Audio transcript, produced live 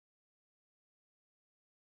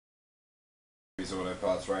Japanese Auto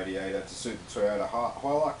Parts radiator to suit the Toyota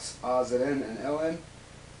Hilux RZN and LN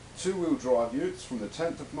two-wheel drive utes from the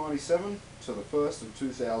 10th of 97 to the 1st of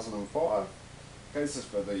 2005. Okay, this is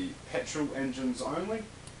for the petrol engines only.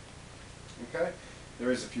 Okay,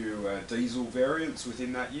 there is a few diesel variants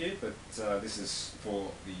within that year, but this is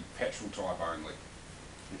for the petrol type only.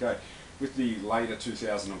 Okay, with the later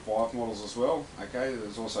 2005 models as well. Okay,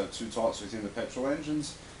 there's also two types within the petrol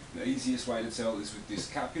engines. The easiest way to tell is with this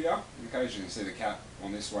cap here. Okay, as you can see, the cap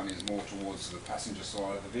on this one is more towards the passenger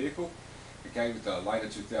side of the vehicle. Okay, with the later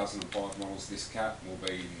 2005 models, this cap will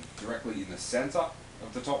be directly in the centre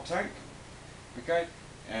of the top tank. Okay,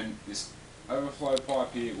 and this overflow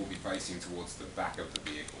pipe here will be facing towards the back of the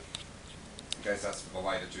vehicle. Okay, so that's for the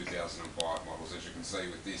later 2005 models. As you can see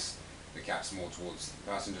with this, the cap's more towards the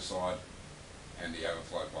passenger side and the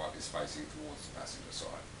overflow pipe is facing towards the passenger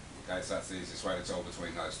side. Okay, so that's the easiest way to tell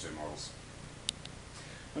between those two models.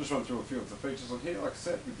 I'll just run through a few of the features on here. Like I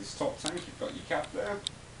said, with this top tank, you've got your cap there.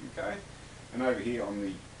 Okay, and over here on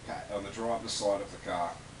the driver's side of the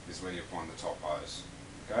car is where you'll find the top hose.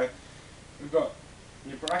 Okay, we've got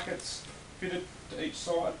your brackets fitted to each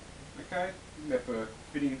side. Okay, they're for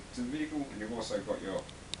fitting to the vehicle, and you've also got your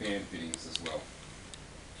fan fittings as well.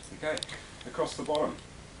 Okay, across the bottom,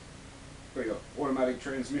 we've got your automatic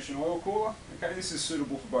transmission oil cooler. Okay, this is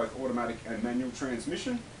suitable for both automatic and manual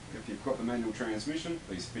transmission. If you've got the manual transmission,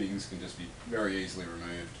 these fittings can just be very easily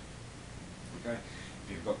removed. Okay,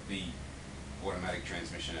 if you've got the automatic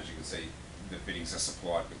transmission, as you can see, the fittings are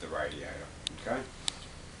supplied with the radiator. Okay,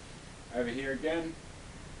 over here again,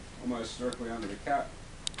 almost directly under the cap,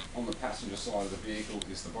 on the passenger side of the vehicle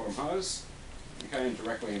is the bottom hose. Okay, and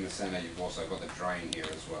directly in the centre you've also got the drain here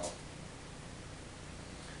as well.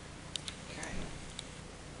 Okay,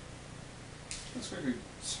 let's quickly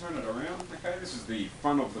turn it around. Okay, this is the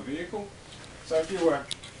front of the vehicle. So if you were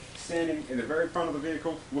standing in the very front of the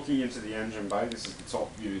vehicle looking into the engine bay, this is the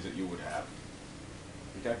top view that you would have.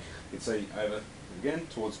 Okay, you can see over again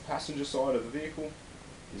towards the passenger side of the vehicle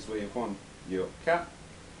is where you find your cap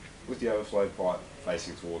with the overflow pipe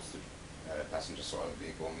facing towards the passenger side of the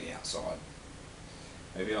vehicle on the outside.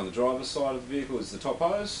 Over here on the driver's side of the vehicle is the top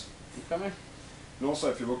hose. Okay, and also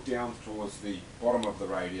if you look down towards the bottom of the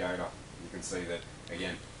radiator, you can see that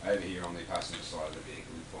again over here on the passenger side of the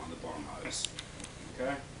vehicle you find the bottom hose.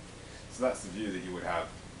 Okay, so that's the view that you would have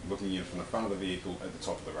looking in from the front of the vehicle at the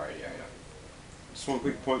top of the radiator. Just one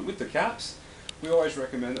quick point with the caps, we always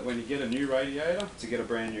recommend that when you get a new radiator to get a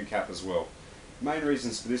brand new cap as well. Main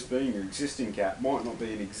reasons for this being your existing cap might not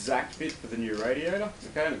be an exact fit for the new radiator,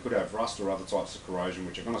 okay, and it could have rust or other types of corrosion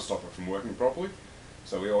which are going to stop it from working properly.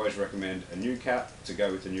 So we always recommend a new cap to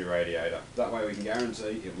go with the new radiator. That way we can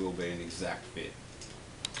guarantee it will be an exact fit.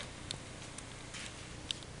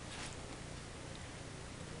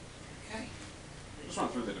 Okay, just run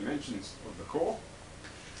through the dimensions of the core.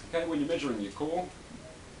 Okay, when you're measuring your core,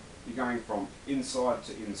 you're going from inside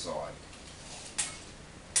to inside.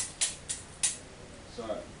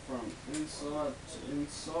 So from inside to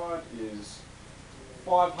inside is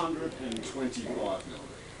 525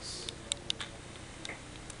 millimetres.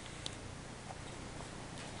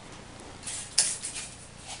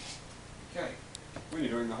 Okay, when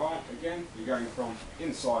you're doing the height, again, you're going from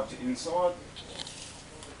inside to inside.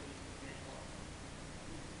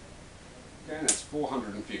 Okay, and that's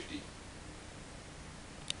 450.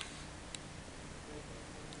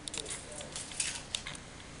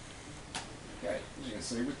 Okay, as you can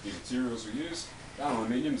see with the materials we use, the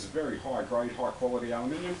aluminium is a very high grade, high quality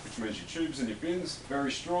aluminium, which means your tubes and your fins are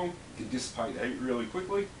very strong, can dissipate the heat really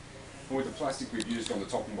quickly. And with the plastic we've used on the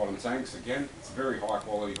top and bottom tanks, again, it's very high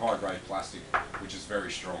quality, high grade plastic, which is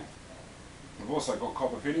very strong. We've also got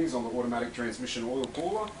copper fittings on the automatic transmission oil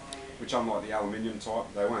cooler, which unlike the aluminium type,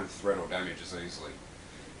 they won't thread or damage as easily.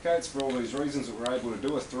 Okay, it's for all these reasons that we're able to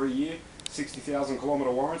do a 3-year, 60,000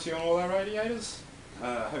 kilometre warranty on all our radiators.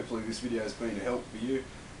 Hopefully this video has been a help for you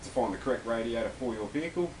to find the correct radiator for your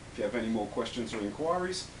vehicle. If you have any more questions or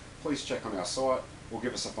inquiries, please check on our site or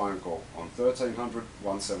give us a phone call on 1300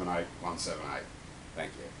 178 178.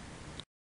 Thank you.